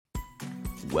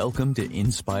Welcome to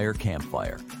Inspire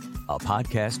Campfire, a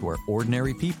podcast where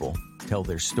ordinary people tell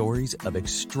their stories of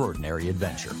extraordinary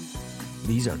adventure.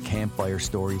 These are campfire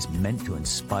stories meant to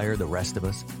inspire the rest of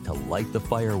us to light the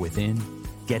fire within,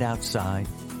 get outside,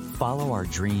 follow our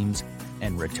dreams,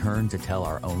 and return to tell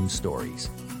our own stories.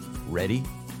 Ready?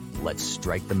 Let's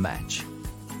strike the match.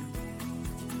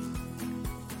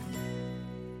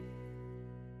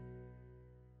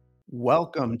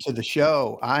 Welcome to the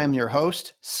show. I am your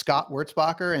host, Scott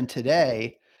Wurzbacher, and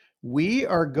today we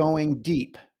are going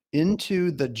deep into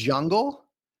the jungle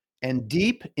and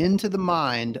deep into the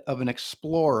mind of an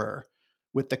explorer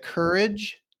with the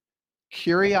courage,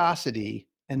 curiosity,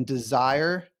 and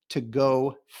desire to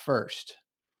go first.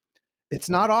 It's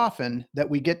not often that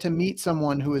we get to meet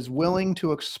someone who is willing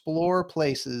to explore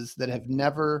places that have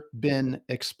never been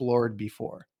explored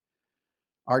before.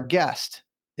 Our guest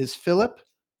is Philip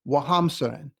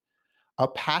Lhamsuren, a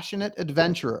passionate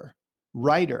adventurer,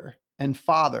 writer, and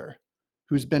father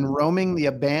who's been roaming the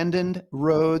abandoned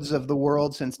roads of the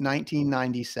world since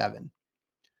 1997.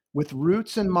 With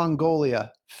roots in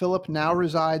Mongolia, Philip now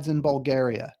resides in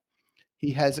Bulgaria.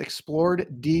 He has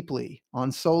explored deeply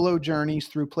on solo journeys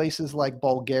through places like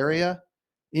Bulgaria,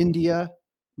 India,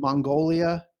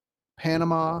 Mongolia,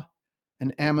 Panama,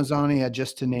 and Amazonia,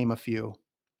 just to name a few.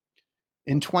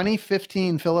 In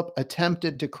 2015, Philip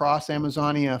attempted to cross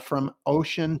Amazonia from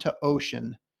ocean to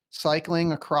ocean,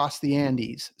 cycling across the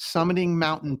Andes, summiting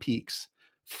mountain peaks,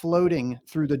 floating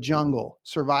through the jungle,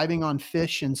 surviving on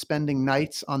fish, and spending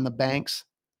nights on the banks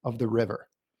of the river.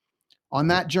 On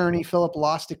that journey, Philip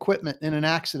lost equipment in an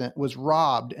accident, was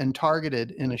robbed, and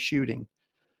targeted in a shooting.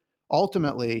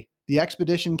 Ultimately, the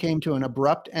expedition came to an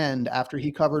abrupt end after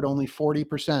he covered only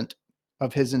 40%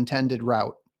 of his intended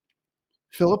route.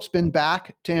 Philip's been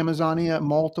back to Amazonia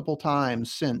multiple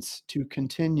times since to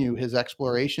continue his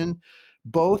exploration,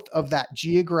 both of that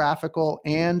geographical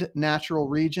and natural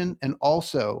region, and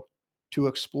also to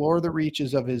explore the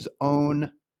reaches of his own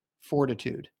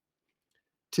fortitude.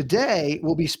 Today,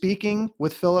 we'll be speaking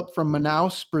with Philip from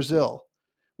Manaus, Brazil,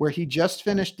 where he just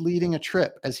finished leading a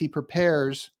trip as he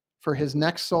prepares for his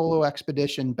next solo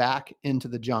expedition back into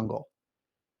the jungle.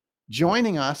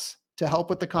 Joining us to help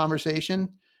with the conversation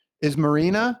is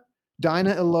Marina,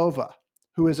 Danailova,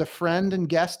 who is a friend and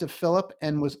guest of Philip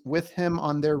and was with him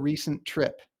on their recent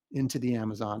trip into the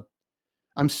Amazon.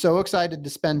 I'm so excited to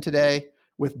spend today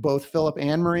with both Philip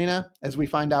and Marina as we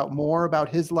find out more about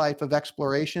his life of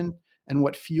exploration and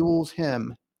what fuels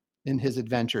him in his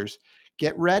adventures.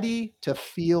 Get ready to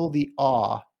feel the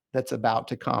awe that's about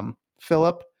to come.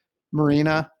 Philip,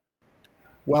 Marina,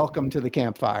 welcome to the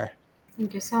campfire.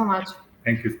 Thank you so much.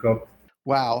 Thank you, Scott.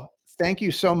 Wow. Thank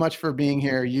you so much for being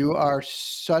here. You are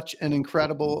such an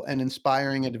incredible and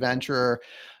inspiring adventurer.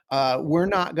 We're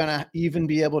not going to even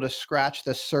be able to scratch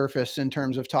the surface in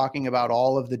terms of talking about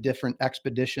all of the different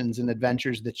expeditions and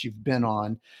adventures that you've been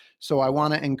on. So I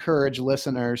want to encourage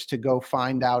listeners to go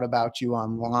find out about you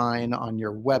online, on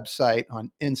your website, on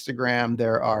Instagram.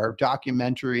 There are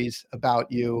documentaries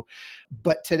about you.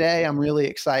 But today I'm really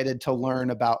excited to learn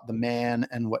about the man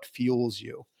and what fuels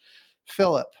you.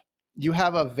 Philip, you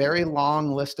have a very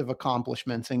long list of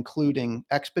accomplishments, including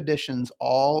expeditions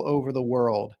all over the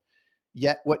world.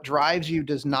 Yet what drives you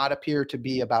does not appear to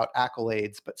be about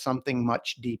accolades, but something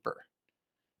much deeper.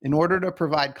 In order to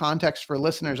provide context for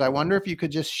listeners, I wonder if you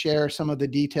could just share some of the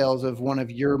details of one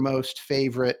of your most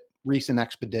favorite recent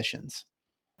expeditions.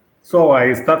 So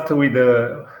I start with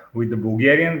the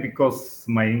Bulgarian because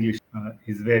my English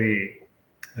is very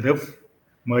rough.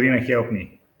 Marina helped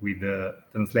me with the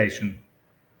translation.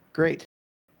 Great.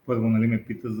 Първо, ме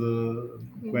пита за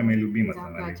кое ми е любимата.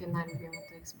 Коя ти е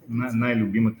най-любимата експедиция?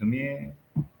 Най-любимата ми е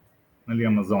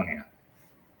Амазония.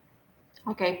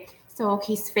 Okay, so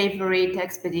his favorite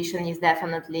expedition is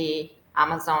definitely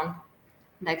Amazon,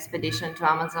 the expedition to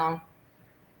Amazon.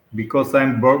 Because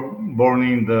I'm born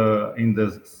in the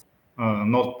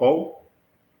North Pole,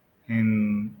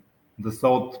 and the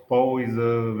South Pole is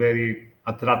very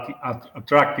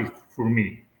attractive for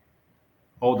me.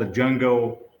 All the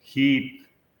jungle, heat,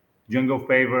 jungle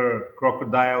fever,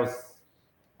 crocodiles,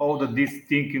 all this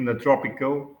thing in the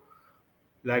tropical,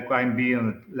 like I'm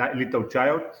being a little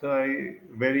child, I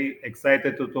very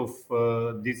excited of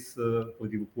this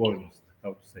противоположност,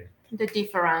 how to say. The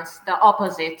difference, the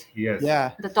opposite. Yes.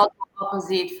 Yeah. The total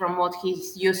opposite from what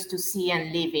he's used to see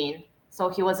and live in. So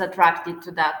he was attracted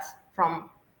to that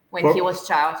from when he was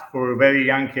child. For a very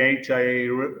young age, I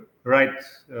read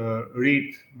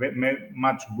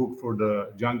much book for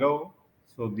the jungle.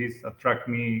 So this attract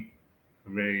me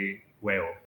very well.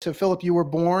 So Philip, you were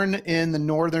born in the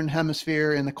northern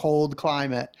hemisphere in the cold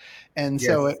climate, and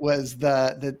so Yes. it was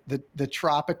the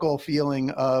tropical feeling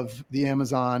of the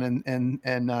Amazon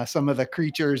and some of the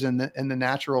creatures in the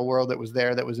natural world that was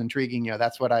there that was intriguing you.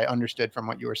 That's what I understood from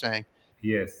what you were saying.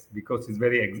 Yes, because it's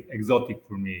very exotic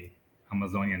for me,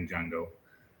 Amazonian jungle.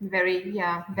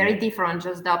 Very different,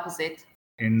 just the opposite.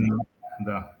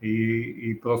 Да,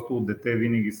 и просто от дете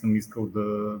винаги съм искал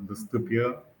да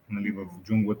стъпя, нали, в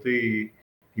джунглата и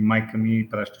майка ми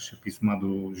пращаше писма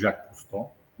до Жак Кусто,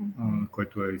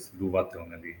 който е изследовател,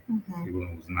 нали,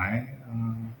 сигурно го знае,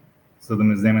 за да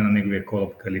ме вземе на неговия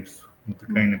кораб Калипсо, но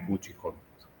така и не получих отговор.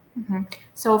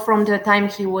 So from the time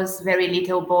he was very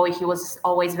little boy, he was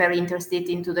always very interested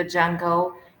into the jungle,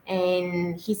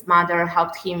 and his mother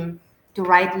helped him to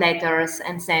write letters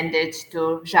and send it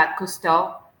to Jacques Cousteau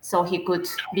so he could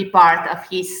be part of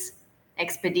his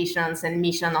expeditions and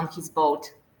mission on his boat.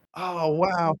 Oh,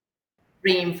 wow.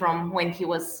 Dream from when he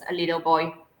was a little boy.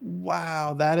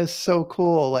 Wow, that is so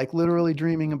cool. Like literally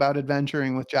dreaming about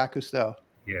adventuring with Jacques Cousteau.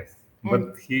 Yes, but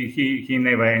he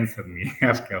never answered me,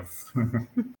 of course.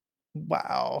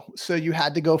 Wow. So you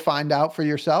had to go find out for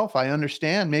yourself. I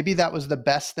understand. Maybe that was the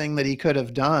best thing that he could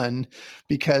have done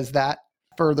because that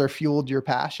further fueled your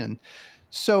passion.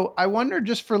 So I wonder,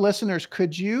 just for listeners,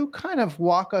 could you kind of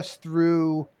walk us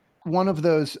through one of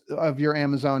those of your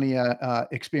Amazonia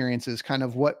experiences, kind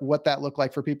of what that looked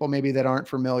like for people maybe that aren't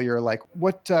familiar? Like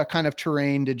what kind of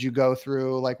terrain did you go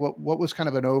through? Like what was kind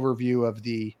of an overview of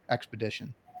the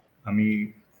expedition?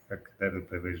 Ами, как да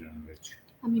превеждам вече?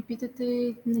 Ами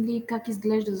питате, нали, как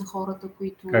изглежда за хората,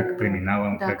 които... Как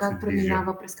преминавам, как се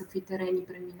преминава, през какви терени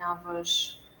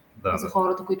преминаваш, за да.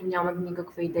 хората, които нямат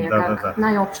никаква идея. Да.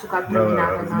 Най-общо как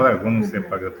преминава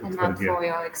една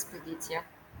твоя експедиция.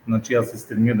 Значи аз се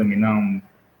стремя да минавам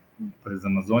през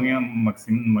Амазония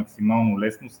максимално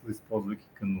лесно, използвайки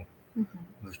кану.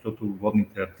 Защото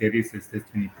водните артерии са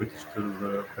естествени пътища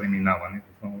за преминаване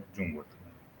в джунглата.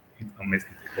 И това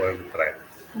местните хора го правят.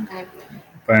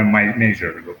 Това е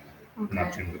major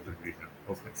начин за предвиждане.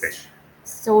 После пеше.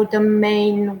 So the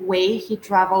main way he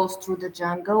travels through the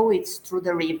jungle is through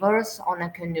the rivers on a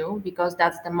canoe because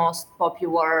that's the most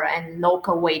popular and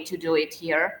local way to do it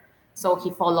here. So he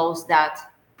follows that.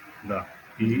 Да.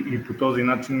 И по този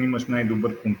начин имаш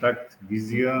най-добър контакт,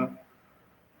 визия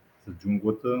за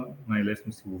джунглата,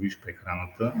 най-лесно си ловиш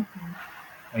прехраната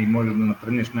и можеш да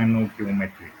напреднеш най-много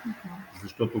километри.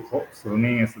 Защото в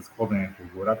сравнение с ходенето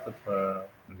в гората, това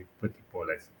е пъти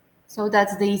по-лесно. So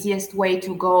that's the easiest way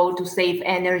to go to save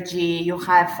energy. You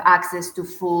have access to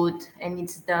food, and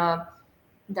it's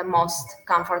the most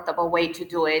comfortable way to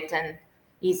do it and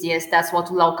easiest. That's what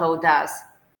local does.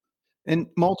 And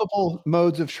multiple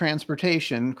modes of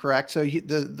transportation, correct? So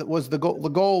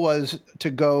the goal was to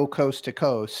go coast to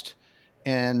coast.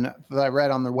 And I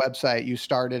read on the website you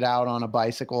started out on a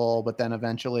bicycle, but then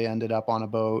eventually ended up on a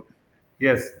boat.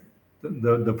 Yes.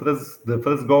 The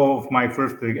first goal of my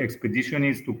first expedition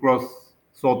is to cross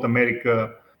South America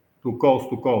to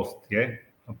coast, yeah?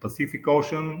 Pacific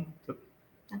Ocean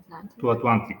to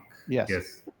Atlantic.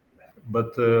 Yes.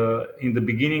 But in the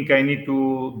beginning, I need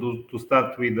to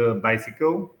start with a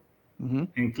bicycle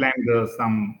and climb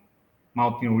some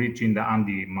mountain ridge in the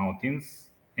Andes Mountains,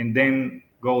 and then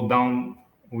go down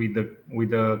with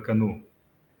the canoe.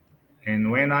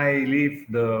 And when I leave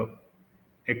the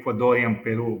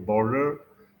Ecuadorian-Peru border,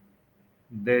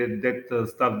 that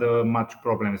started much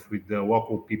problems with the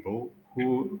local people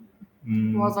who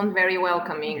wasn't very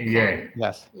welcoming.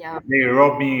 Yes. Yeah. They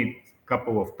robbed me a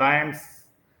couple of times,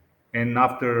 and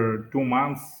after 2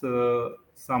 months,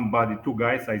 two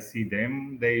guys, I see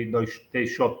them. They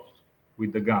shot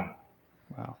with the gun.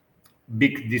 Wow.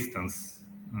 Big distance.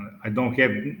 I don't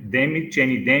have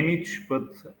any damage, but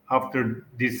after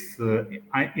this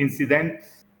incident,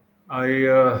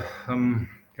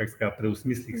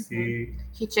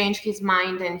 he changed his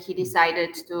mind and he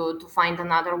decided to find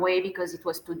another way because it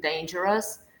was too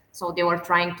dangerous. So they were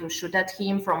trying to shoot at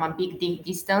him from a big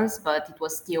distance, but it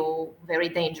was still very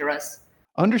dangerous.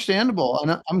 Understandable.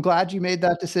 And I'm glad you made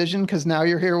that decision because now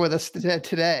you're here with us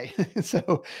today.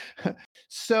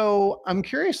 So I'm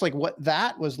curious, like what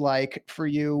that was like for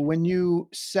you when you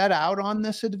set out on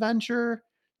this adventure.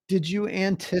 Did you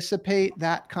anticipate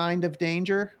that kind of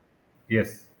danger?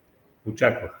 Yes.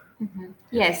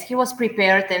 Yes, he was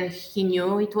prepared and he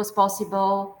knew it was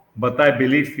possible. But I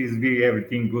believe he's be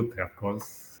everything good, of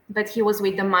course. But he was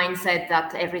with the mindset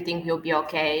that everything will be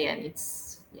okay, and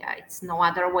it's no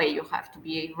other way. You have to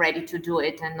be ready to do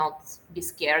it and not be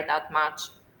scared that much.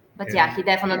 But he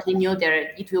definitely knew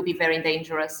that it will be very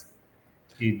dangerous.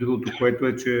 И другото, което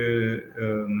е, че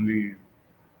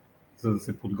за да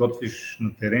се подготвиш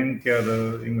на терен, тя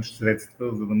да имаш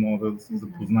средства, за да мога да се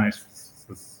запознаеш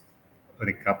с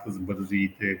реката, с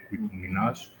бързиите, които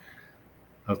минаваш.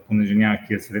 Аз понеже нямах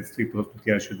тия средства и просто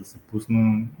трябваше да се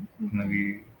пусна,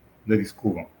 нали, да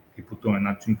рискувам. И по този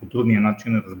начин, по трудния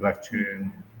начин разбрах, че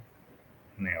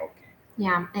не е окей.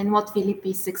 Yeah, and what Philip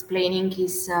is explaining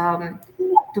is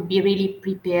to be really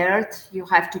prepared. You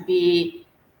have to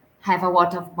have a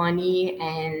lot of money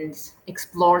and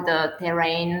explore the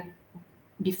terrain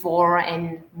before and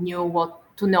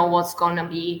know what's gonna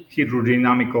be.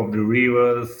 Hydrodynamic of the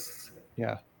rivers,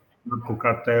 narco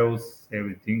cartels,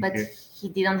 everything. But he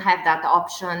didn't have that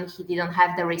option. He didn't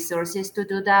have the resources to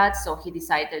do that, so he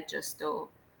decided just to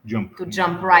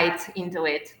jump right into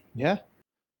it. Yeah.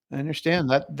 I understand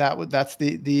that's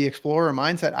the explorer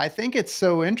mindset. I think it's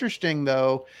so interesting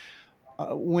though,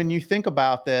 when you think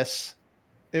about this,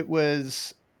 it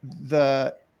was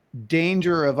the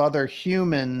danger of other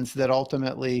humans that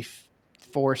ultimately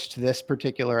forced this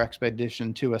particular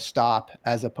expedition to a stop,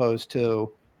 as opposed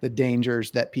to the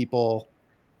dangers that people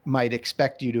might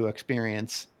expect you to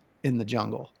experience in the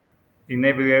jungle.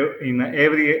 Everywhere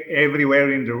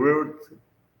in the world,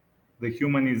 the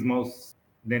human is most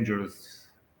dangerous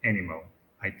animal,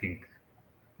 I think.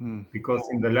 Because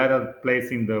in the latter place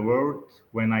in the world,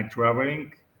 when I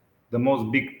traveling, the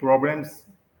most big problems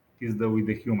is with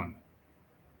the human.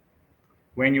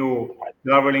 When you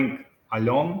traveling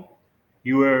alone,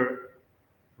 you are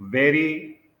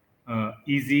very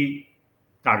easy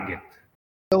target.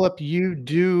 Philip, you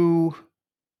do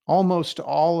almost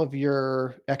all of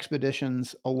your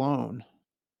expeditions alone.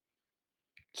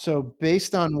 So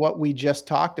based on what we just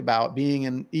talked about, being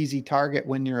an easy target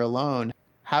when you're alone,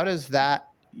 how does that,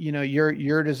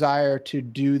 your desire to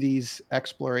do these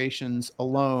explorations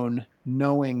alone,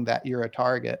 knowing that you're a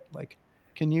target, like,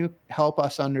 can you help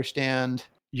us understand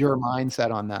your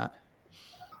mindset on that?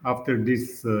 After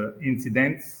these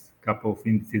incidents, couple of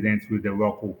incidents with the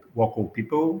local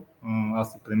people,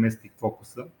 аз се преместих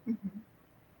фокуса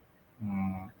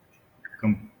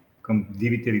към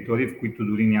диви територии, в които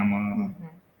дори няма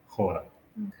хора.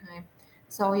 Okay.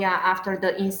 So yeah, after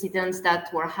the incidents that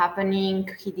were happening,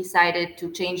 he decided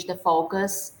to change the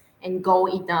focus and go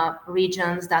in the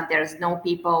regions that there's no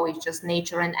people, it's just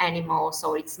nature and animals,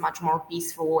 so it's much more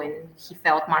peaceful and he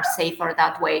felt much safer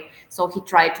that way. So he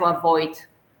tried to avoid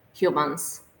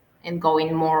humans and go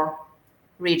in more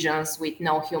regions with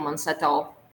no humans at all.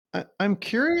 I'm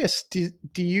curious,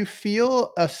 do you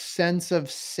feel a sense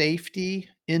of safety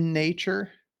in nature?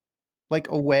 Like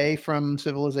away from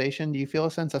civilization? Do you feel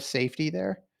a sense of safety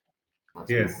there?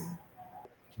 Yes,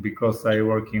 because I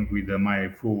working with my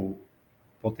full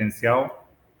potential,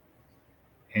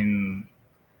 and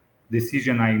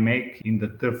decision I make in the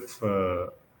tough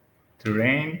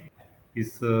terrain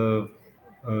is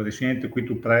решенията,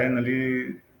 които правя,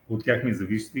 нали, от тях ми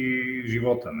зависи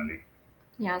живота, нали.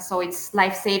 Yeah, so it's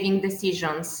life-saving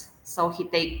decisions. So he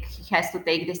has to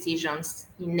take decisions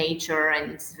in nature, and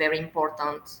it's very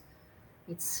important.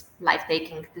 It's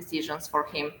life-taking decisions for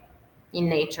him in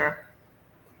nature.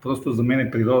 Просто за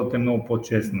мен природата е много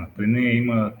по-честна. При нея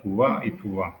има това и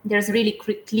това. There's really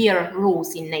clear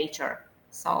rules in nature,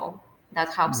 so that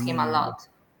helps him a lot.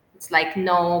 It's like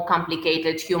no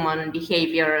complicated human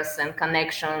behaviors and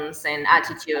connections and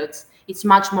attitudes. It's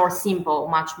much more simple,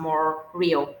 much more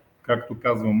real. Както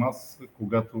казвам аз,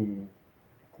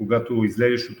 когато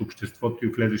излезеш от обществото и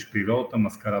влезеш в природата,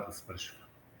 маскарата свършва.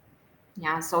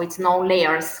 Yeah, so it's no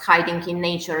layers hiding in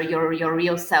nature, your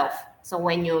real self. So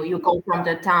when you go from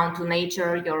the town to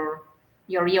nature,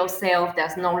 your real self,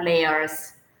 there's no layers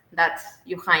that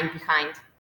you hide behind.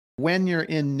 When you're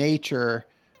in nature,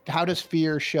 how does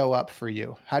fear show up for you?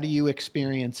 How do you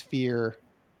experience fear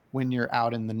when you're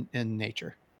out in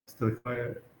nature? Страхът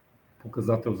е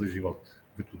показател за живот,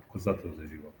 като показател за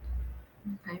живот.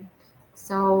 Okay.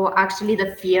 So actually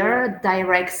the fear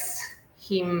directs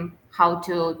him how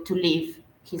to live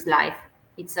his life.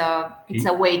 It's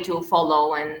a way to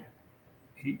follow and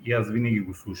и аз винаги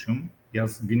го слушам, и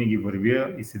аз винаги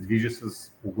вървя и се движа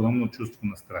с огромно чувство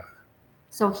на страх.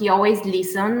 So he always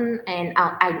listen and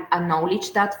I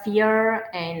acknowledge that fear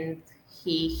and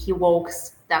he walks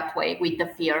that way with the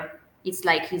fear. It's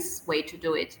like his way to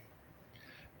do it.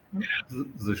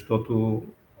 Защото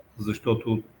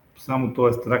само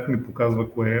този страх ми показва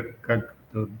как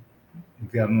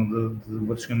вярно да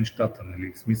върша нещата,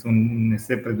 нали? В смисъл не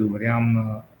се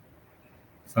предоверявам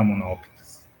само на опита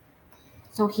си.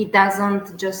 So he doesn't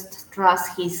just trust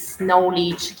his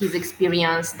knowledge, his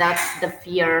experience. That's the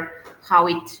fear, how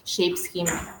it shapes him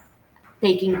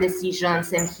taking decisions,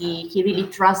 and he really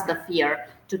trusts the fear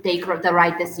to take the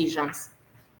right decisions.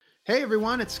 Hey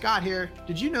everyone, it's Scott here.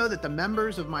 Did you know that the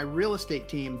members of my real estate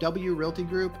team, W Realty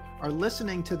Group, are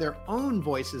listening to their own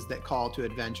voices that call to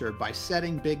adventure by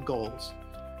setting big goals?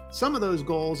 Some of those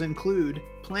goals include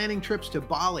planning trips to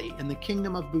Bali and the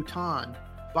Kingdom of Bhutan,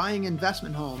 buying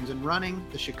investment homes, and running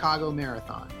the Chicago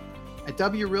Marathon. At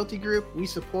W Realty Group, we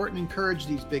support and encourage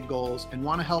these big goals and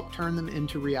want to help turn them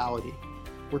into reality.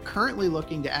 We're currently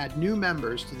looking to add new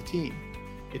members to the team.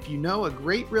 If you know a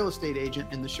great real estate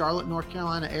agent in the Charlotte, North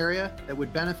Carolina area that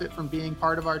would benefit from being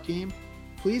part of our team,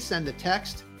 please send a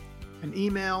text, an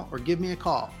email, or give me a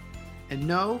call. And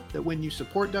know that when you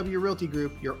support W Realty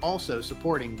Group, you're also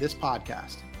supporting this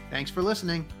podcast. Thanks for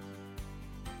listening.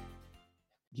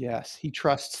 Yes, he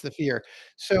trusts the fear.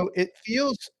 So it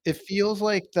feels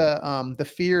like the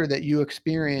fear that you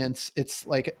experience, it's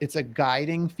like it's a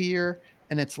guiding fear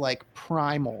and it's like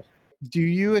primal. Do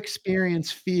you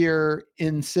experience fear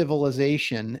in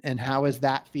civilization, and how is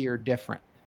that fear different?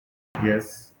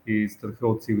 Yes, и страха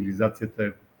от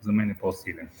цивилизацията за мен е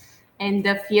по-силен. And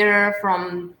the fear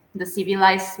from the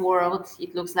civilized world,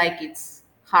 it looks like it's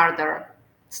harder,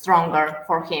 stronger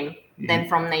for him than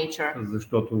from nature.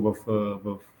 Защото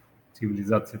в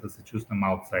цивилизацията се чувствам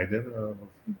аутсайдер,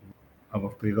 а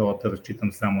в природата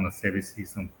разчитам само на себе си и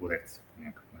съм творец по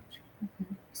някакъв начин.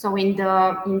 So in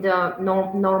the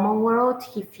normal world,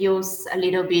 he feels a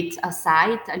little bit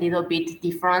aside, a little bit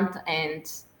different, and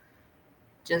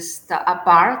just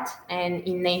apart. And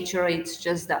in nature, it's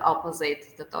just the opposite,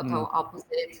 the total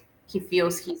opposite. He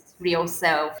feels his real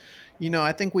self. You know,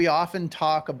 I think we often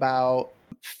talk about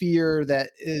fear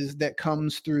that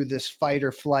comes through this fight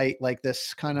or flight, like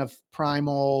this kind of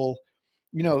primal,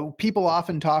 you know, people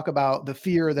often talk about the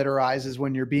fear that arises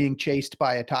when you're being chased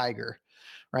by a tiger,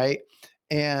 right?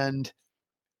 And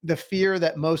the fear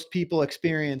that most people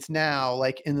experience now,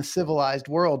 like in the civilized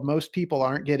world, most people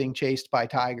aren't getting chased by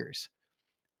tigers.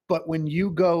 But when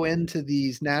you go into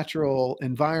these natural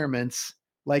environments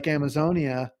like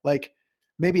Amazonia, like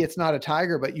maybe it's not a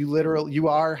tiger, but you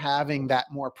are having that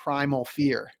more primal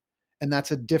fear. And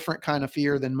that's a different kind of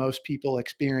fear than most people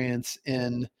experience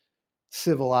in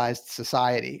civilized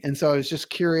society. And so I was just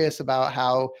curious about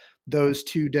how those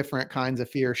two different kinds of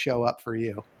fear show up for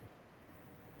you.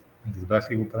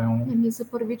 Разбрах ли го правилно? За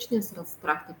първичния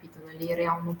страх те пита, нали?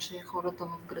 Реално, че хората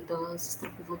в града се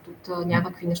страхуват от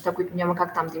някакви неща, които няма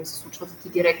как там да им се случват, а ти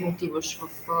директно отиваш в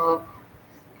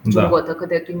джунглата,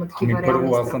 където има такива реални страхове.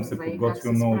 Първо, аз съм се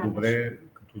подготвил много добре,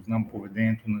 като знам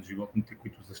поведението на животните,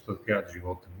 които защитават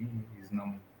живота ми и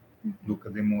знам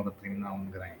докъде мога да преминавам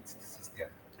границите с тях.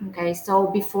 Okay,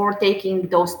 so before taking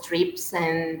those trips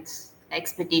and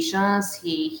expeditions,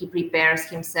 he prepares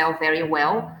himself very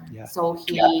well. Yeah. So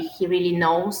he really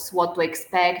knows what to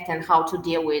expect and how to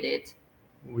deal with it.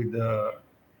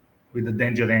 With the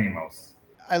danger animals.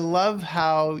 I love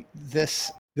how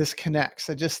this connects.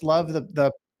 I just love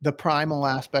the primal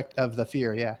aspect of the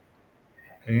fear. Yeah.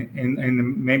 And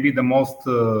maybe the most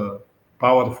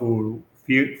powerful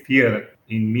fear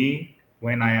in me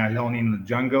when I am alone in the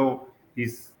jungle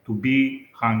is to be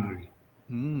hungry.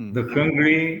 The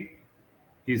hungry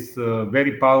is a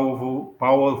very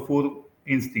powerful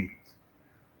instinct.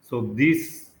 So this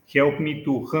helped me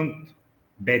to hunt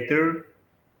better,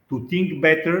 to think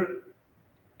better,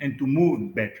 and to move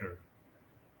better.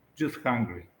 Just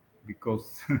hungry, because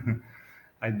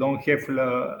I don't have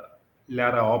a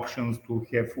lot of options to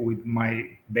have with my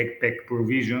backpack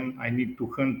provision. I need to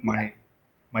hunt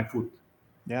my food.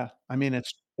 Yeah. I mean,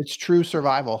 it's true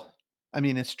survival. I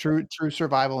mean, it's true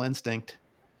survival instinct.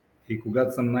 И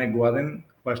когато съм най-гладен,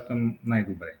 хващам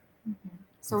най-добре.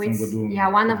 So it's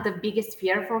one of the biggest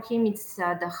fear for him is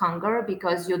the hunger,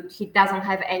 because he doesn't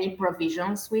have any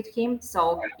provisions with him. So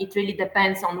it really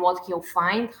depends on what he'll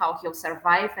find, how he'll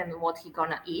survive, and what he's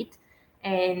gonna eat.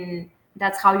 And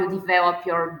that's how you develop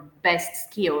your best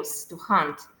skills to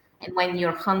hunt. And when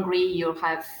you're hungry, you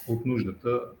have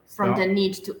from the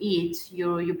need to eat,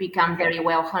 you become very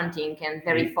well hunting and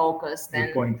very focused and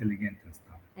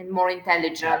more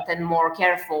intelligent and more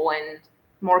careful and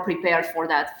more prepared for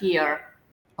that fear.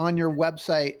 On your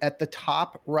website at the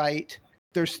top right,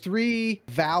 there's 3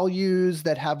 values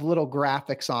that have little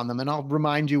graphics on them, and I'll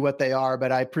remind you what they are,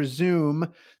 but I presume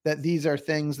that these are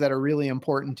things that are really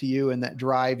important to you and that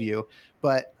drive you.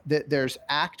 But there's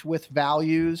act with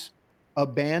values,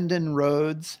 abandon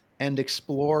roads, and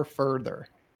explore further.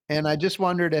 And I just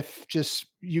wondered if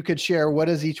you could share, what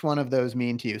does each one of those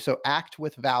mean to you? So act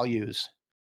with values.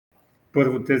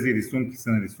 Първо, тези рисунки са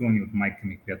нарисувани от майка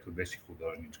ми, която беше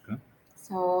художничка.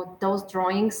 So those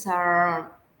drawings are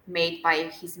made by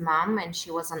his mom, and she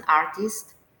was an artist.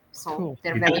 So Cool.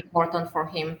 they're very important for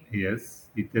him. Yes,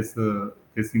 и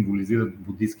те символизират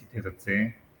буддийските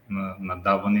ръце на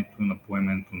даването, на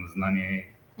поемането на знание.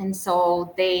 And so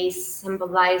they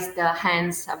symbolize the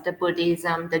hands of the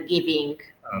Buddhism, the giving,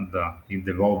 Да, и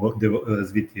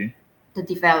развитие. the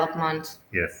development,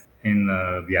 Yes, in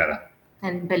вяра.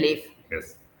 and belief.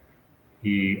 Yes.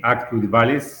 И actus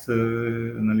rivalis,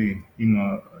 нали,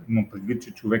 има предвид,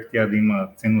 че човек трябва да има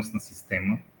ценностна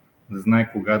система, да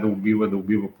знае кога да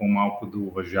убива по-малко, да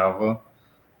уважава,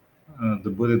 да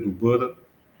бъде добър.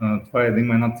 Това е да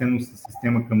има една ценностна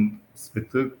система към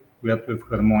света, която е в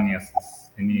хармония с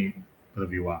едни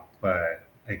правила. Това е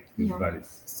actus rivalis.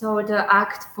 So the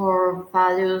act for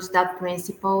values, that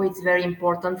principle, it's very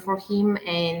important for him,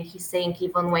 and he's saying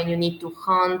even when you need to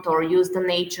hunt or use the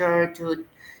nature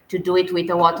to do it with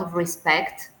a lot of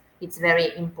respect, it's very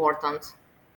important.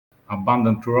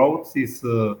 Abundant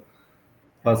roads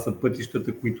това са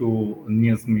пътищата, които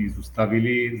ние сме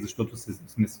изоставили, защото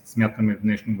смятаме в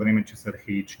днешно време, че са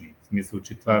архаични. В смисъл,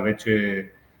 че това вече е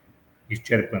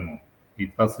изчерпано.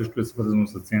 И това също е свързано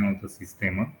с ценната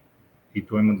система. И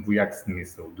то има двояк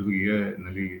смисъл. Другия е,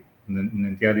 нали,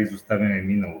 не трябва да изоставяме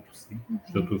миналото си,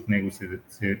 защото в него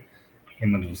се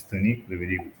има двустранник, да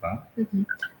види го това.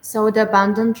 So the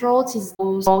abandoned roads is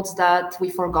those roads that we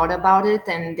forgot about it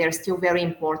and they're still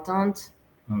very important.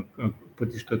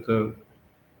 Пътищата,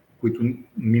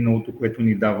 миналото, което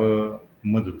ни дава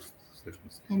мъдрост,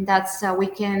 всъщност. And that's we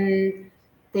can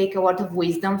take a lot of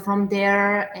wisdom from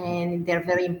there, and they're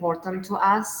very important to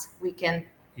us. We can.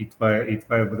 И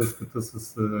това е връзката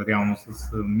с реално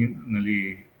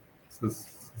нали,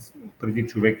 преди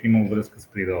човек имал връзка с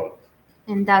природата.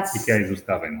 И тя е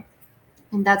изоставена.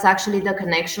 And that's actually the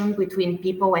connection between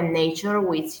people and nature,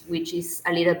 which is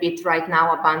a little bit right now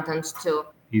abandoned too.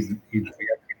 И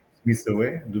смисъл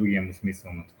е, другия му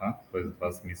смисъл на това, т.е.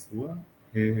 два смисъла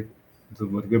е да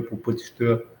вървя по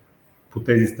пътища, по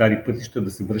тези стари пътища,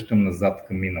 да се връщам назад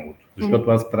към миналото.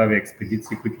 Защото аз правя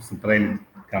експедиции, които са правили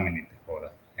каменните хора.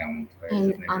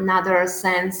 In another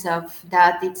sense of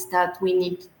that, it's that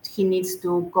he needs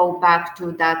to go back to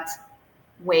that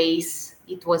ways.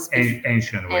 It was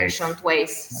ancient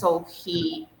ways. So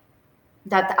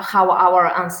that how our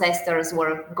ancestors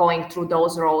were going through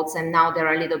those roads, and now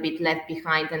they're a little bit left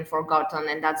behind and forgotten.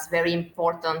 And that's very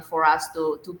important for us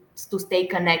to stay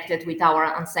connected with our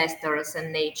ancestors and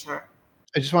nature.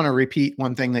 I just want to repeat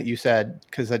one thing that you said,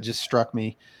 because that just struck me,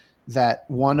 that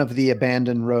one of the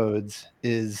abandoned roads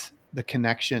is the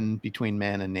connection between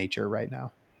man and nature right now.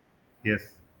 Yes.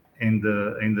 And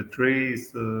the trees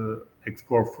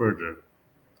explore further.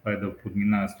 Това е да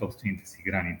подмина собствените си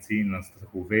граници на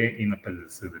страхове и на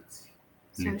предразсъдъци.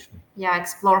 Лично. Yeah,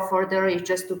 explore further is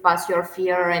just to pass your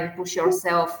fear and push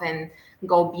yourself and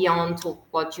go beyond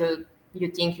what you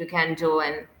think you can do,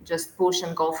 and just push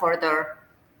and go further.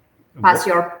 Pass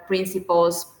your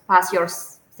principles, pass your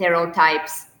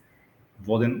stereotypes.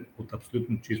 Воден от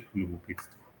абсолютно чисто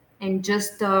любопитство. And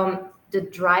just the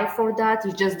drive for that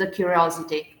is just the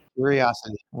curiosity.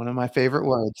 Curiosity, one of my favorite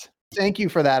words. Thank you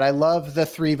for that. I love the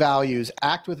three values: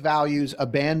 act with values,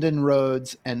 abandon roads,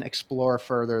 and explore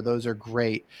further. Those are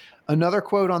great. Another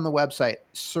quote on the website: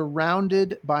 surrounded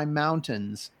by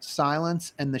mountains, silence,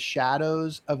 and the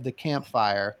shadows of the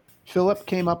campfire, Philip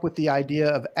came up with the idea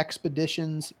of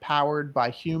expeditions powered by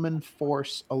human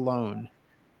force alone.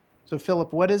 So,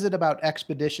 Philip, what is it about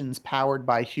expeditions powered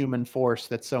by human force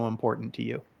that's so important to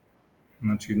you?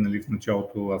 Значи, нали, в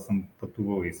началото аз съм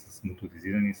пътувал и с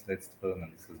моторизирани средства,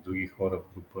 нали, с други хора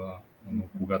в група, но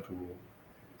когато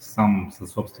сам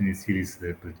със собствени сили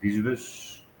се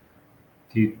предвиждаш,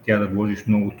 ти трябва да вложиш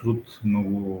много труд,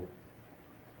 много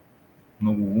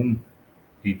ум,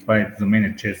 и това е за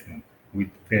мен честно, with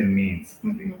fair means.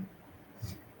 Нали.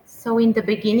 So in the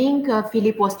beginning,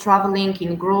 Philip was traveling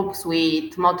in groups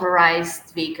with motorized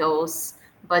vehicles,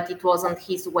 but it wasn't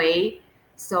his way.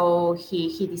 So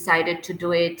he decided to do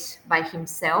it by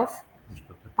himself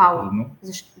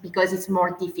because it's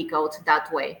more difficult that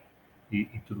way.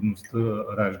 И трудността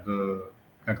ражда,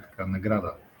 как така,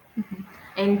 награда.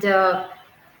 And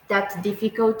that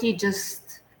difficulty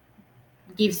just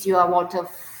gives you a lot of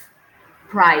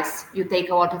prize. You take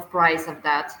a lot of prize of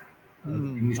that.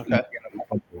 Okay.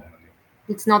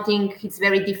 It's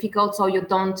very difficult, so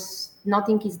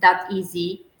nothing is that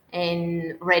easy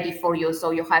and ready for you,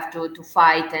 so you have to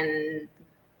fight and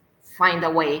find a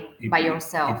way by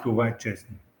yourself. И това е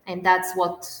честно. And that's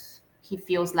what he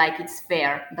feels like it's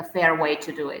fair, the fair way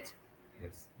to do it.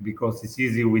 Yes, because it's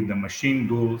easy with the machine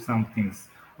do some things.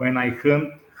 When I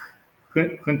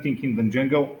hunting in the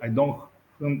jungle, I don't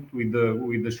hunt with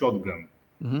the shotgun.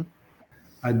 Mm-hmm.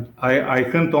 I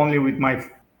hunt only with my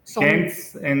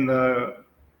hands and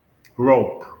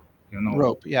rope,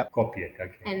 Rope, yeah. Kopije,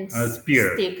 and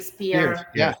spear. spear. Spears,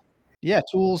 yeah,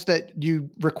 tools that you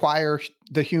require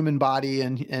the human body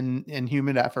and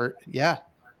human effort. Yeah.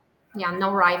 Yeah,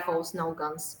 no rifles, no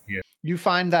guns. You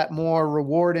find that more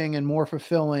rewarding and more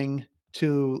fulfilling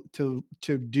to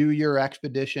do your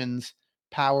expeditions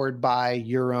powered by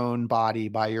your own body,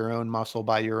 by your own muscle,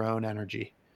 by your own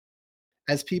energy.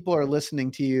 As people are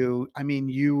listening to you, I mean,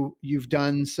 you've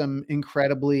done some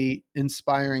incredibly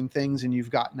inspiring things and you've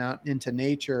gotten out into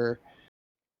nature.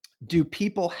 Do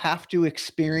people have to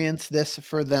experience this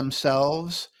for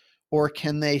themselves, or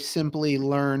can they simply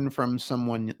learn from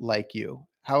someone like you?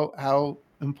 How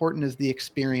important is the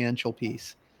experiential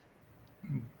piece?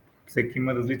 Всеки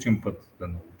има различен път да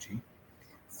научи.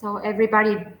 So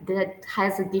everybody that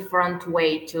has a different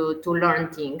way to learn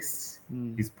things.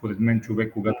 И според мен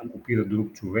човек, когато копира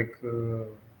друг човек,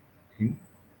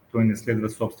 той не следва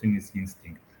собствения си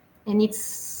инстинкт. And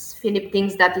Philip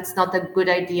thinks that it's not a good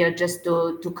idea just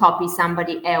to copy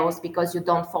somebody else because you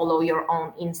don't follow your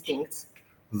own instincts.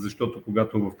 Защото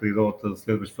когато в природата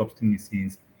следваш собствения си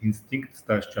инстинкт,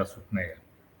 ставаш част от нея.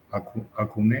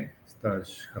 Ако не,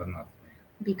 ставаш храна.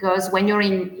 Because when you're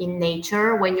in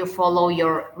nature, when you follow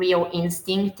your real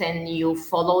instinct and you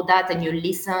follow that and you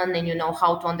listen and you know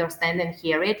how to understand and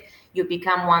hear it, you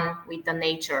become one with the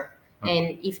nature.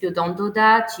 And if you don't do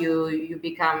that, you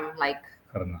become like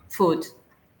food.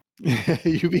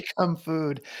 You become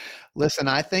food. Listen,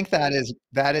 I think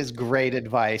that is great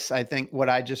advice. I think what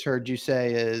I just heard you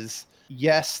say is,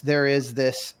 yes, there is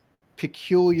this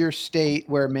peculiar state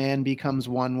where man becomes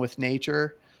one with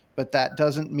nature, but that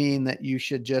doesn't mean that you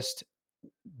should just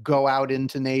go out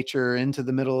into nature, into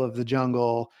the middle of the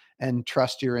jungle and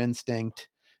trust your instinct.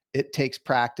 It takes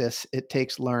practice, it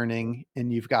takes learning,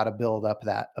 and you've got to build up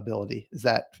that ability. Is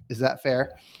that fair?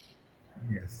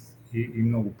 Yes. И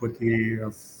много пъти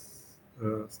аз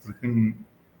страхим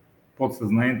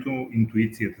подсъзнанието,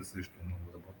 интуицията също много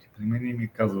работи. При мен ми е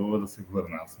казвала да се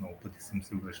върна. Аз много пъти съм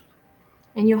се връщал.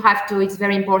 And you have to, it's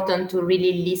very important to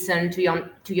really listen to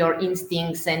your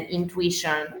instincts and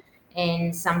intuition.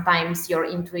 And sometimes your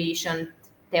intuition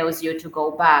tells you to go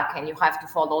back and you have to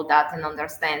follow that and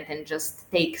understand and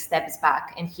just take steps back.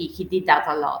 And he did that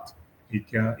a lot. И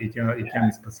тя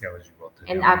ми спасява живота.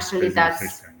 And actually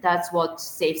that's what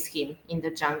saves him in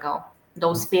the jungle.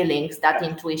 Those feelings, that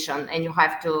intuition, and you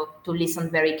have to listen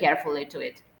very carefully to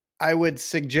it. I would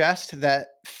suggest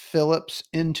that Philip's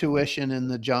intuition in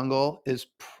the jungle is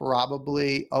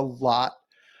probably a lot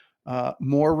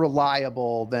more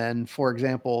reliable than, for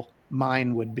example,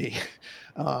 mine would be.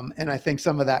 And I think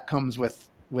some of that comes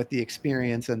with the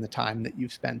experience and the time that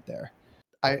you've spent there.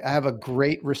 I have a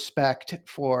great respect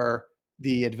for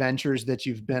the adventures that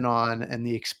you've been on and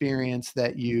the experience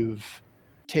that you've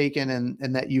taken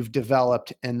and that you've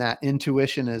developed, and that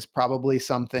intuition is probably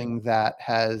something that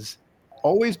has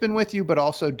always been with you, but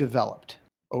also developed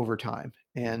over time.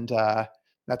 And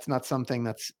that's not something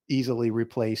that's easily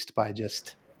replaced by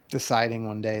just deciding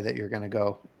one day that you're going to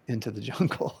go into the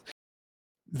jungle.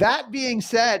 That being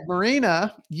said,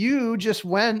 Marina, you just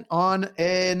went on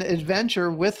an adventure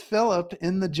with Philip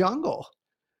in the jungle.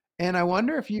 And I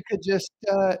wonder if you could just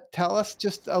tell us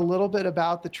just a little bit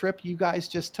about the trip you guys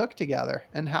just took together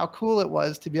and how cool it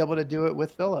was to be able to do it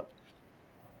with Philip.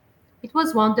 It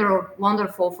was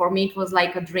wonderful for me. It was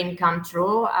like a dream come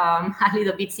true. A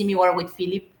little bit similar with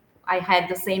Philip. I had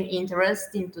the same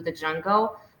interest into the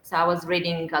jungle. So I was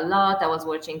reading a lot. I was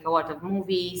watching a lot of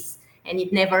movies. And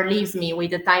it never leaves me. With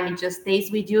the time, it just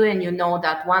stays with you. And you know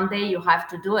that one day you have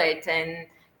to do it. And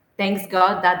thanks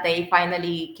God that they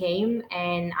finally came.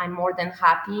 And I'm more than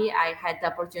happy I had the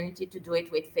opportunity to do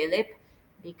it with Philip,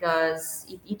 because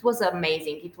it was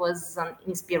amazing. It was an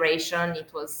inspiration.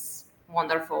 It was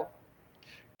wonderful.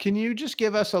 Can you just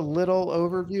give us a little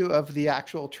overview of the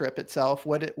actual trip itself?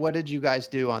 What did you guys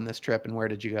do on this trip and where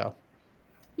did you go?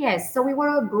 Yes, so we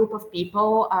were a group of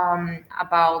people,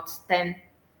 about 10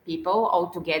 people all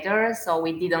together. So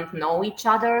we didn't know each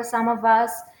other, some of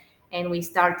us. And we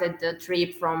started the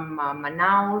trip from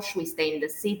Manaus. We stayed in the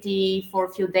city for a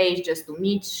few days just to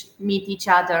meet each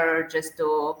other, just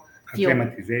to feel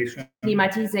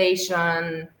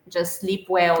climatization, just sleep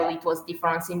well. It was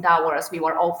different in hours. We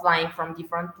were all flying from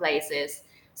different places.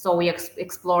 So we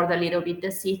explored a little bit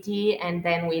the city, and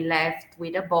then we left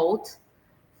with a boat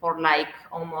for like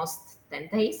almost 10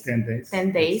 days.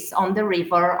 10 days on the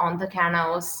river, on the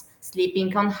canals,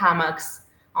 sleeping on hammocks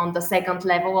on the second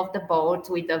level of the boat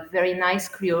with a very nice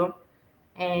crew.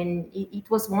 And it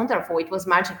was wonderful. It was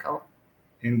magical.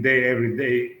 And every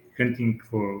day hunting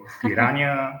for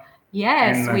piranha.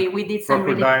 Yes, and we did some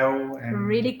crocodile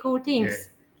really cool things. yeah.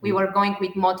 We were going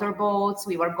with motorboats.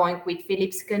 We were going with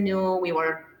Philip's canoe.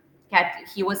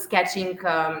 He was catching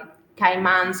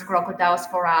caimans, crocodiles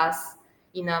for us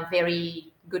in a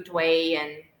very good way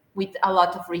and with a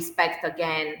lot of respect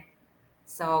again.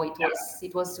 So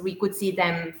we could see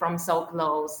them from so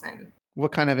close. And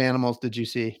What kind of animals did you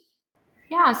see?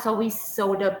 yeah, so we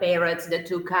saw the parrots, the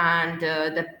toucan,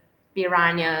 the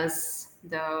piranhas,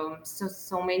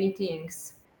 so many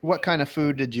things. What kind of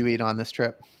food did you eat on this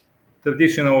trip?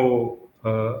 Traditional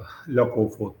local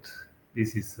food.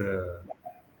 This is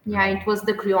Yeah, it was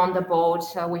the crew on the boat.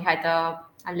 We had a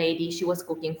lady; she was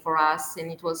cooking for us,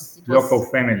 and it local was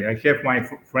family. I have my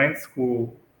friends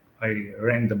who I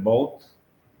ran the boat,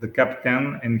 the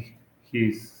captain and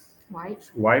his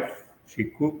wife. wife. She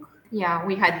cook. Yeah,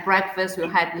 we had breakfast, we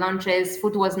had lunches.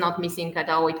 Food was not missing at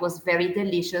all. It was very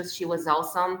delicious. She was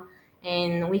awesome,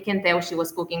 and we can tell she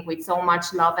was cooking with so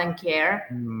much love and care.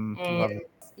 And Love it.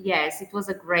 yes, it was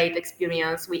a great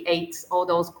experience. We ate all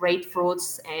those great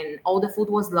fruits, and all the food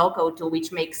was local too,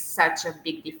 which makes such a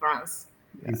big difference.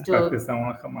 Изпрахте само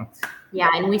на хамаци. Yeah,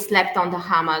 and we slept on the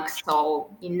hammocks, so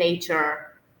in nature.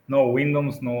 No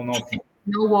windows, no nothing.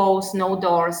 No walls, no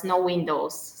doors, no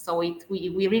windows. So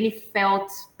we really felt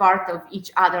part of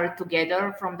each other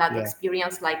together from that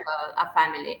experience, like a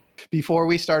family. Before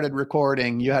we started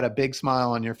recording, you had a big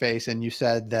smile on your face and you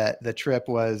said that the trip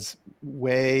was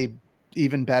way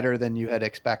even better than you had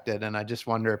expected. And I just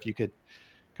wonder if you could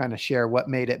kind of share what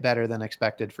made it better than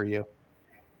expected for you.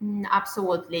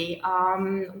 Absolutely.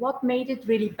 What made it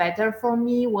really better for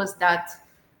me was that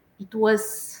it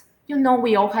was,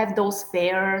 we all have those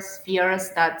fears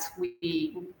that we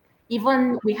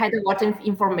had a lot of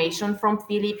information from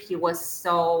Philip. He was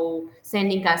so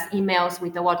sending us emails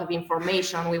with a lot of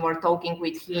information. We were talking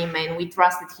with him and we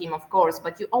trusted him, of course,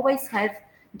 but you always have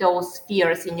those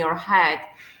fears in your head.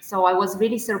 So I was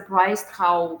really surprised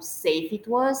how safe it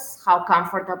was, how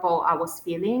comfortable I was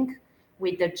feeling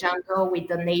with the jungle, with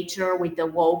the nature, with the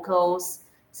locals.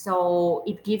 So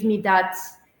it gave me that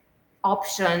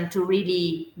option to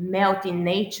really melt in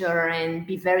nature and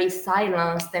be very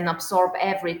silenced and absorb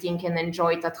everything and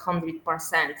enjoy it at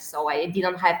 100%. So I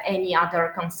didn't have any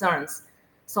other concerns.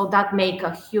 So that made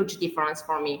a huge difference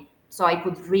for me. So I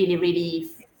could really, really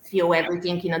feel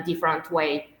everything in a different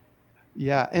way.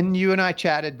 Yeah. And you and I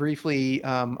chatted briefly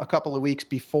a couple of weeks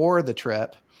before the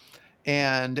trip.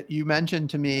 And you mentioned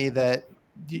to me that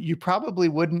you probably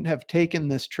wouldn't have taken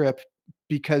this trip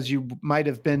because you might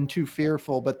have been too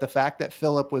fearful, but the fact that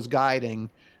Philip was guiding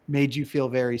made you feel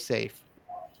very safe.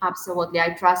 Absolutely.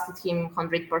 I trusted him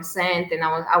 100%. And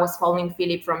I was following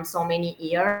Philip from so many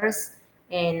years.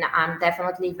 And I'm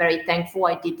definitely very thankful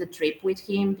I did the trip with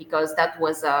him because that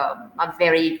was a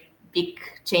very big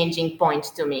changing point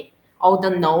to me. All the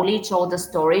knowledge, all the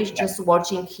stories, just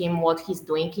watching him, what he's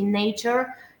doing in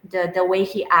nature, the way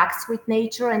he acts with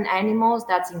nature and animals,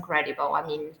 that's incredible. I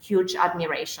mean, huge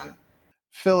admiration.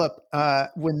 Philip,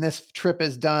 when this trip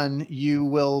is done, you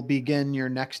will begin your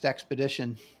next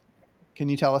expedition. Can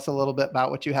you tell us a little bit about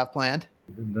what you have planned?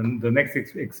 The next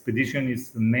expedition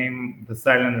is named The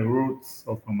Silent Roots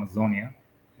of Amazonia.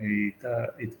 И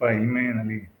това име е,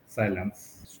 нали,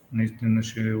 Silence. Наистина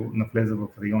ще навлезе в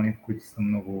райони, които са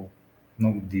много,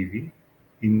 много диви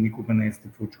и никога не е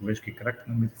стъпвал човешки крак.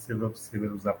 Намира се в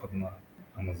северо-западна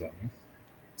Амазония.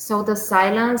 So the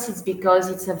silence is because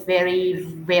it's a very,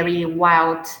 very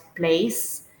wild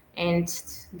place and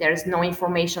there's no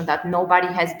information that nobody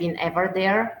has been ever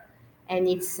there. And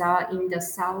it's in the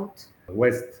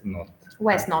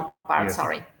West north part, Yes.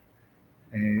 sorry.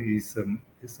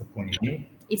 Са планини.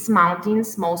 It's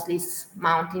mountains, mostly it's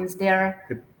mountains there.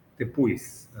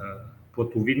 Тепуис,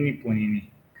 платовидни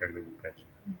планини, как да го кажа.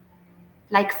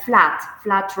 Like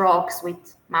flat rocks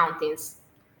with mountains.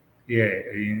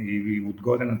 И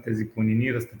отгоре на тези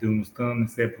планини растителността не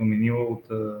се е променила от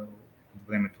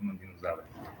времето на динозаврите.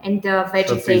 And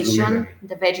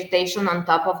the vegetation on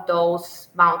top of those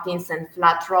mountains and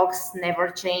flat rocks never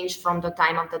changed from the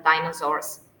time of the dinosaurs.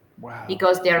 Wow.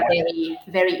 Because they're very,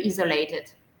 very isolated.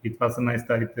 И това са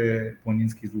най-старите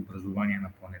планински изобразования на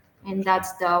планетата. And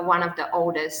that's one of the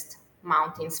oldest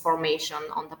mountains formation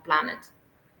on the planet.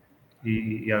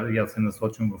 И аз се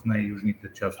насочвам в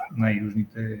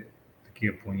най-южните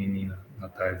такива планини на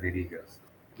тая верига,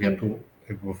 която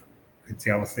е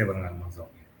цяла северна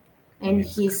Амазония. And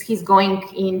he's going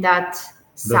in that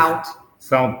south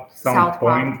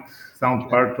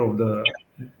part of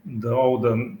all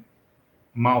the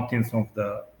mountains of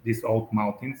these old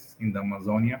mountains in the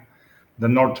Amazonia.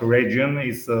 The north region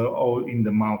is all in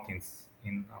the mountains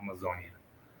in Amazonia.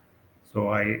 So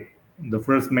the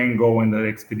first main goal in the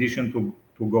expedition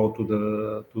to go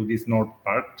to this north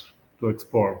part to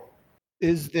explore.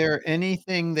 Is there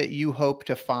anything that you hope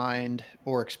to find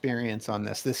or experience on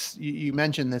this? You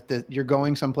mentioned that you're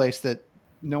going someplace that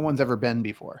no one's ever been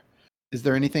before. Is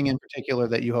there anything in particular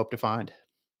that you hope to find?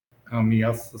 Ами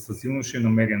аз със сигурност ще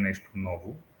намеря нещо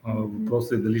ново.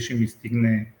 Въпросът е дали ще ми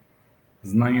стигне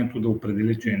знанието да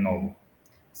определя, че е ново.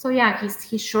 So yeah,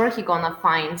 he's sure he's gonna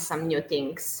find some new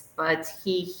things, but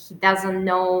he doesn't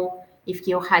know if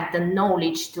he had the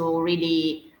knowledge to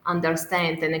really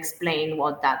understand and explain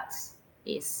what that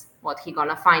is, what he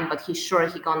gonna find. But he's sure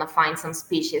he gonna find some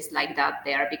species like that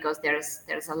there because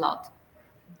there's a lot.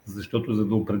 Защото за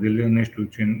да определя нещо,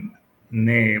 че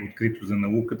не е открито за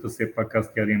науката, все пак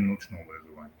аз трябва да имам научно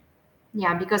образование.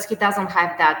 Yeah, because he doesn't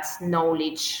have that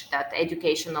knowledge, that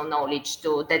educational knowledge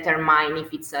to determine if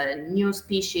it's a new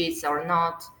species or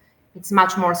not. It's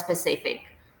much more specific.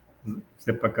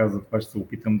 Все пак аз за това ще се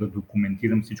опитам да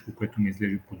документирам всичко, което ми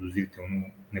изглежда подозрително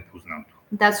непознато.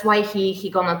 That's why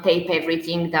he gonna tape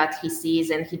everything that he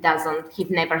sees and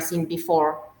he've never seen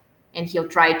before, and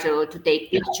he'll try to take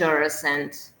pictures and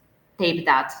tape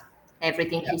that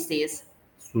everything he sees.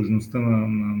 Сложността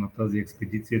на тази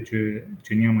експедиция,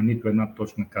 че няма нито една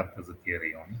точна карта за тия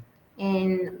райони.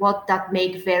 And what that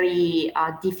make very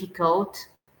difficult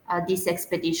this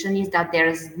expedition is that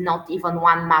there's not even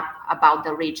one map about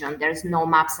the region. There's no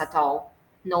maps at all.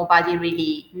 Nobody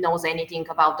really knows anything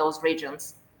about those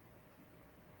regions.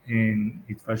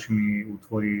 И това ще ми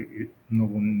отвори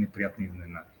много неприятни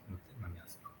изненади на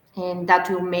място. And that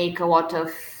will make a lot of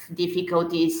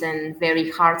difficulties and very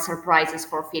hard surprises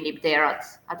for Philip there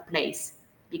at place,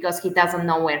 because he doesn't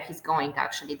know where he's going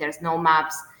actually. There's no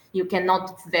maps. You cannot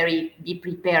be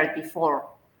prepared before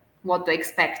what to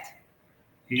expect.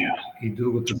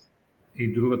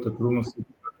 И другата трудност е,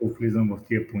 когато влизам в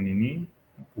тия планини,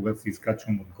 когато се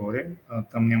изкачвам отгоре,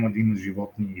 там няма да има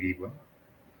животни и риба.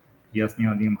 И аз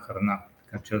няма да имам храна.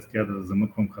 Така че аз трябва да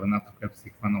замъквам храната, която си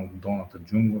хвана от долната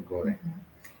джунгла горе.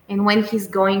 And when he's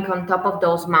going on top of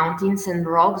those mountains and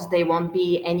rocks, there won't be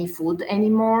any food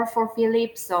anymore for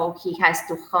Philip. So he has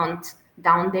to hunt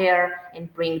down there and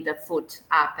bring the food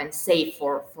up and save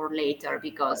for later,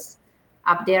 because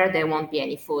up there won't be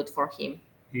any food for him.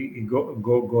 И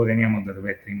горе няма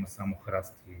дървета, има само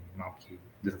храсти, малки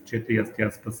дръвчета и аз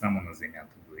тя спа само на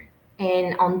земята дори.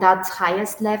 And on that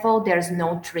highest level, there's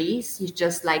no trees. It's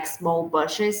just like small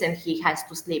bushes, and he has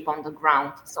to sleep on the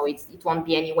ground. So it won't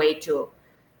be any way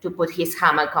to put his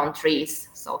hammock on trees.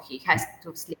 So he has to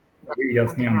sleep on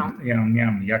the ground.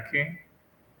 Нямам яке,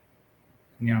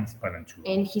 нямам спален чувал.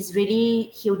 And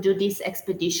he'll do this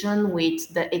expedition with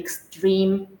the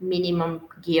extreme minimum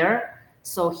gear.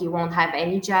 So he won't have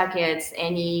any jackets,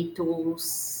 any tools.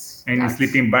 Any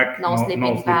sleeping bag? No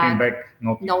sleeping bag.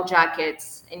 No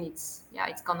jackets, and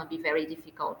it's gonna be very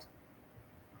difficult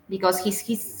because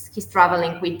he's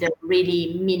traveling with the really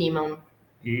minimum.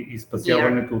 И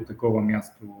спасяването от такова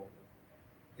място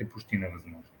е почти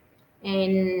невъзможно.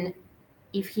 And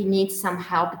if he needs some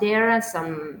help there,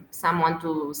 someone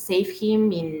to save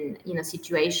him in a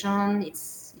situation,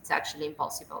 it's actually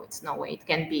impossible. It's no way it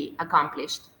can be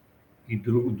accomplished. И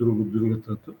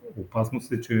другата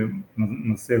опасност е, че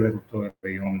на север от този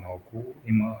район наоколо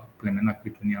има племена,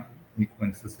 които никога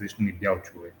не са срещани бял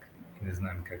човек и не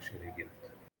знаем как ще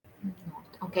реагират.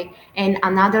 Okay, and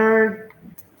another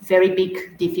very big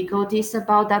difficulties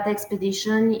about that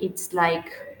expedition, it's like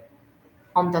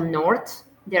on the north,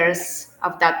 there's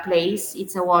of that place,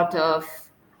 it's a lot of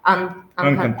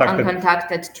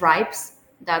uncontacted tribes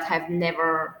that have never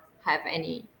have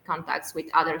any contacts with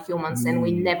other humans, and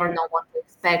we never know what to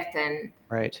expect and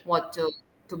what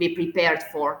to be prepared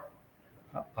for.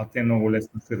 А те много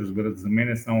лесно се разберат за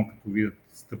мен, само като видят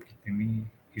стъпките ми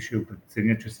и ще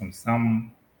преценят, че съм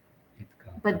сам.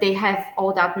 But they have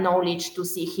all that knowledge to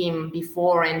see him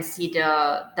before and see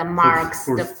the marks,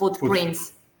 the footprints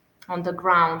on the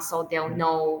ground, so they'll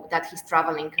know that he's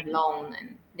traveling alone, and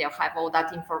they'll have all that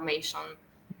information.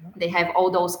 They have all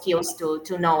those skills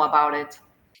to know about it.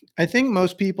 I think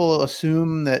most people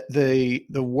assume that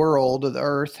the world, the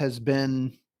earth, has been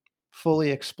fully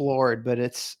explored, but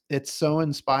it's so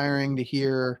inspiring to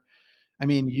hear. I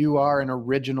mean, you are an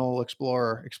original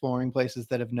explorer, exploring places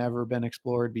that have never been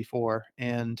explored before.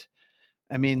 And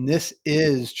I mean, this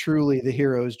is truly the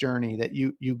hero's journey, that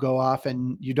you go off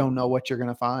and you don't know what you're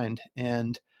going to find.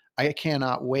 And I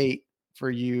cannot wait for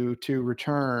you to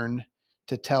return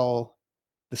to tell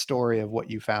the story of what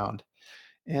you found.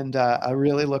 And I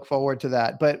really look forward to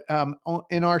that. But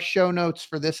in our show notes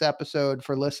for this episode,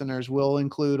 for listeners, we'll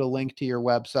include a link to your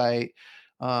website.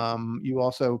 You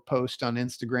also post on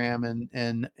Instagram,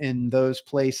 and in those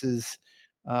places,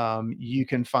 you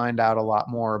can find out a lot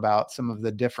more about some of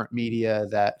the different media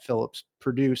that Philip's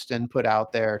produced and put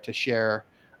out there to share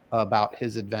about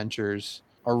his adventures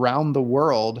around the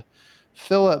world.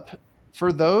 Philip,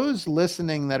 for those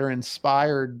listening that are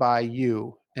inspired by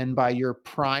you and by your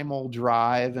primal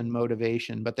drive and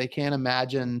motivation, but they can't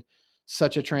imagine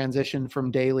such a transition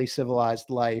from daily civilized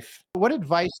life, what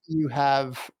advice do you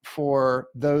have for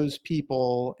those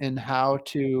people in how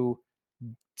to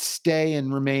stay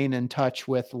and remain in touch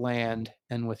with land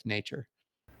and with nature?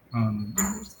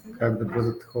 Как да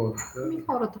бъдат хората?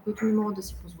 Хората, които не могат да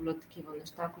си позволят такива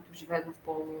неща, които живеят в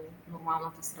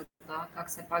по-нормалната среда, как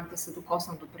все пак да се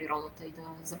докоснат до природата и да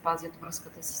запазят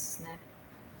връзката си с нея.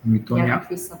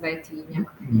 Някакви съвети,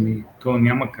 някакви... То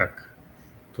няма как.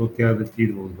 То трябва да ти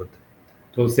идва отвътре.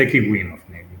 То всеки го има в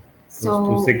него.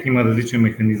 Просто всеки има различен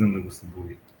механизъм да го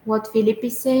събуди. What Philip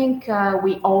is saying,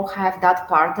 we all have that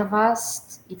part of us.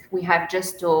 We have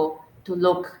just to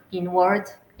look inward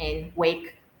and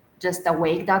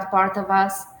awake that part of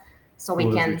us, so we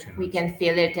can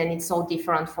feel it, and it's so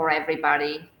different for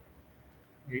everybody.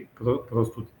 И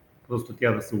просто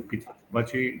тя да се опитва.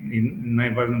 Обаче и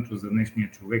най-важното за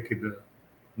днешния човек е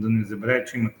да не забравя,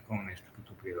 че има такова нещо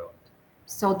като природата.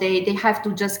 So they have to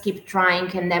just keep trying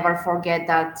and never forget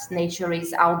that nature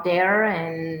is out there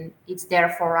and it's there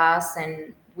for us, and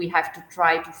we have to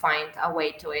try to find a way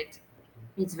to it.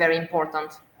 It's very important.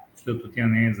 Защото тя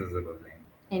не е за забавление.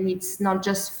 And it's not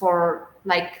just for,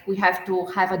 like, we have to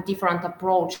have a different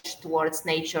approach towards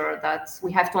nature, that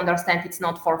we have to understand it's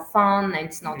not for fun, and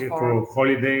it's not for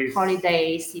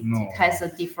holidays. It has a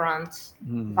different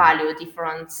value,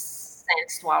 different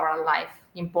sense to our life,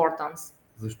 importance.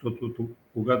 Защото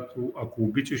ако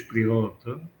обичаш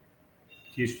природата,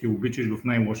 ти ще обичаш в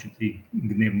най-лошите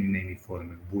гневни нейни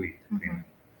форми, буите, например.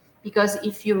 Because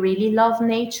if you really love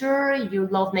nature, you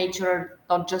love nature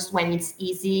not just when it's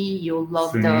easy, you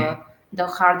love the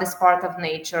hardest part of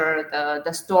nature,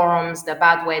 the storms, the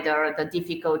bad weather, the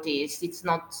difficulties. It's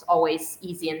not always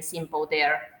easy and simple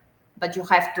there, but you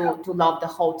have to love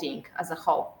the whole thing as a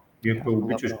whole. И ако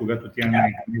обичаш, когато тя не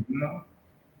е гневна,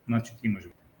 значи ти имаш.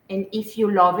 And if you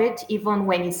love it, even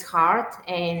when it's hard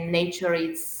and nature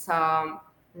is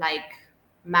like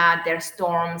mad, there's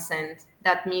storms, and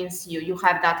that means you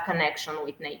have that connection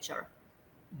with nature.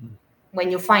 When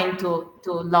you find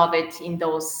to love it in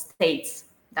those states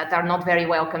that are not very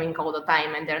welcoming all the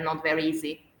time and they're not very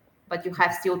easy, but you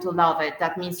have still to love it,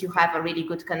 that means you have a really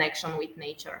good connection with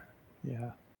nature.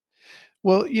 Yeah.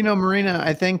 Well, Marina,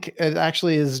 I think it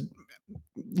actually is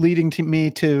leading to me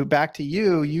back to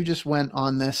you. You just went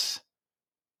on this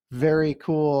very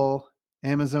cool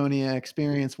Amazonia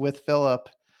experience with Philip,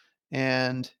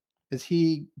 and as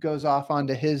he goes off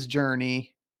onto his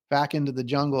journey back into the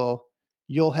jungle,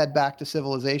 you'll head back to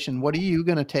civilization. What are you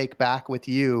going to take back with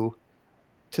you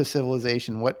to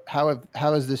civilization? How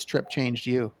has this trip changed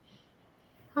you?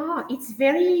 It's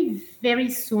very, very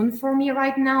soon for me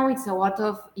right now. It's a lot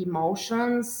of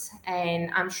emotions,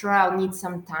 and I'm sure I'll need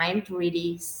some time to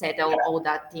really settle all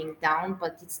that thing down,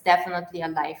 but it's definitely a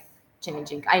life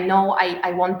changing. I know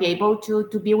I won't be able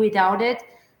to be without it,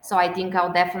 so I think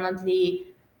I'll definitely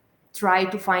try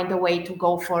to find a way to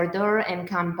go further and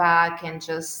come back and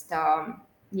just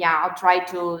I'll try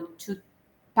to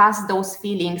pass those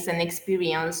feelings and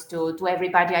experience to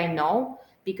everybody I know,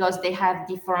 because they have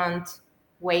different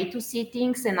way to see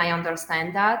things, and I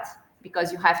understand that,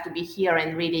 because you have to be here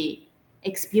and really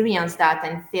experience that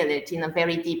and feel it in a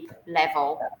very deep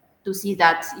level to see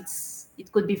that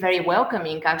it could be very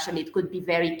welcoming. Actually, it could be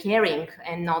very caring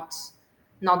and not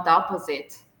the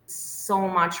opposite. So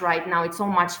much right now, it's so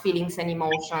much feelings and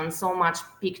emotions, so much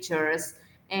pictures.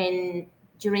 And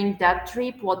during that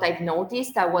trip, what I've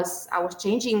noticed, I was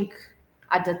changing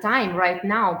at the time right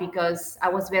now, because I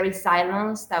was very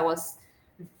silenced. I was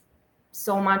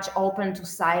so much open to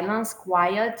silence,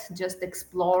 quiet, just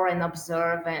explore and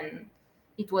observe, and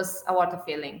it was a lot of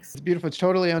feelings. It's beautiful. It's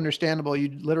totally understandable.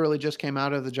 You literally just came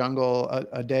out of the jungle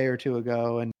a day or two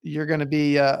ago, and you're going to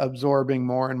be absorbing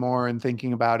more and more and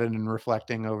thinking about it and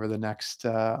reflecting over the next,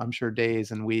 I'm sure,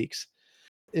 days and weeks.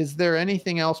 Is there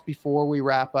anything else before we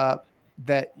wrap up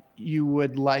that you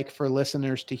would like for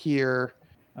listeners to hear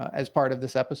as part of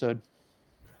this episode?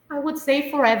 I would say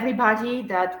for everybody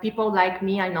that people like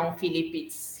me, I know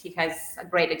Philip, he has a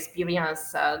great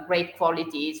experience, great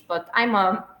qualities, but I'm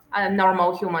a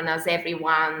normal human as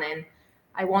everyone. And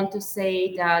I want to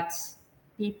say that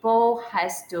people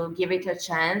has to give it a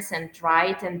chance and try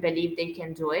it and believe they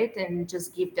can do it, and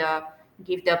just give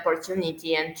the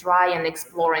opportunity and try and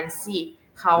explore and see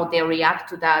how they react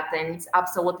to that. And it's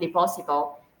absolutely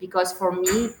possible, because for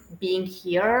me, being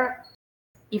here,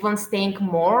 even staying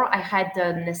more, I had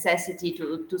the necessity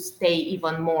to stay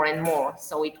even more and more.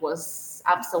 So it was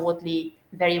absolutely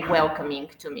very welcoming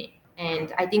to me.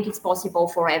 And I think it's possible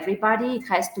for everybody. It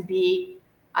has to be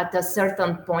at a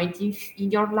certain point in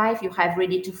your life. You have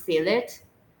really to feel it.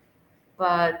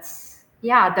 But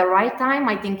yeah, at the right time,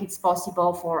 I think it's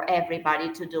possible for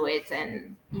everybody to do it.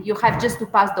 And you have just to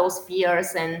pass those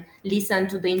fears and listen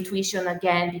to the intuition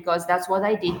again, because that's what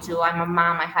I did too. I'm a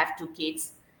mom, I have 2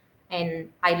 kids, and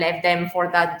I left them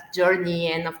for that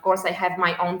journey. And of course, I have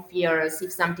my own fears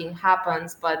if something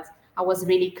happens, but I was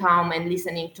really calm and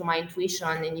listening to my intuition.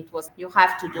 And it was, you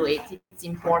have to do it. It's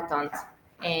important.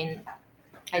 And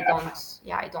I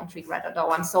don't regret at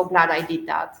all. I'm so glad I did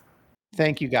that.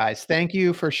 Thank you, guys. Thank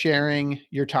you for sharing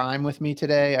your time with me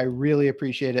today. I really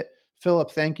appreciate it.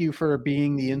 Philip, thank you for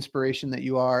being the inspiration that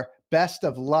you are. Best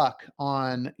of luck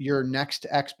on your next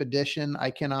expedition.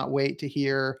 I cannot wait to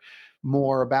hear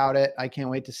more about it. I can't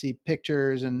wait to see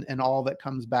pictures and all that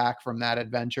comes back from that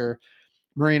adventure.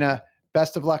 Marina,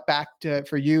 best of luck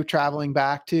for you traveling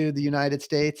back to the United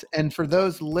States. And for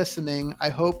those listening, I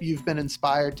hope you've been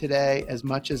inspired today as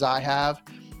much as I have.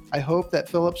 I hope that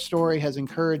Philip's story has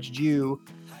encouraged you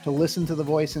to listen to the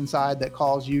voice inside that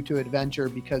calls you to adventure,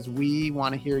 because we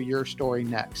want to hear your story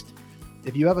next.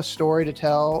 If you have a story to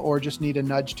tell or just need a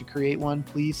nudge to create one,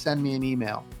 please send me an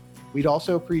email. We'd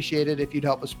also appreciate it if you'd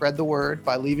help us spread the word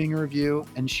by leaving a review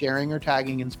and sharing or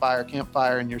tagging Inspire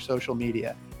Campfire in your social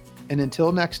media. And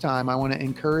until next time, I want to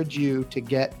encourage you to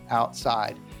get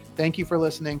outside. Thank you for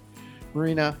listening.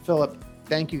 Marina, Philip,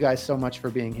 thank you guys so much for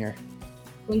being here.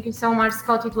 Thank you so much,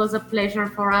 Scott. It was a pleasure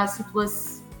for us. It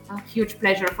was a huge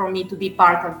pleasure for me to be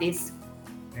part of this.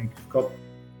 Thank you, Scott.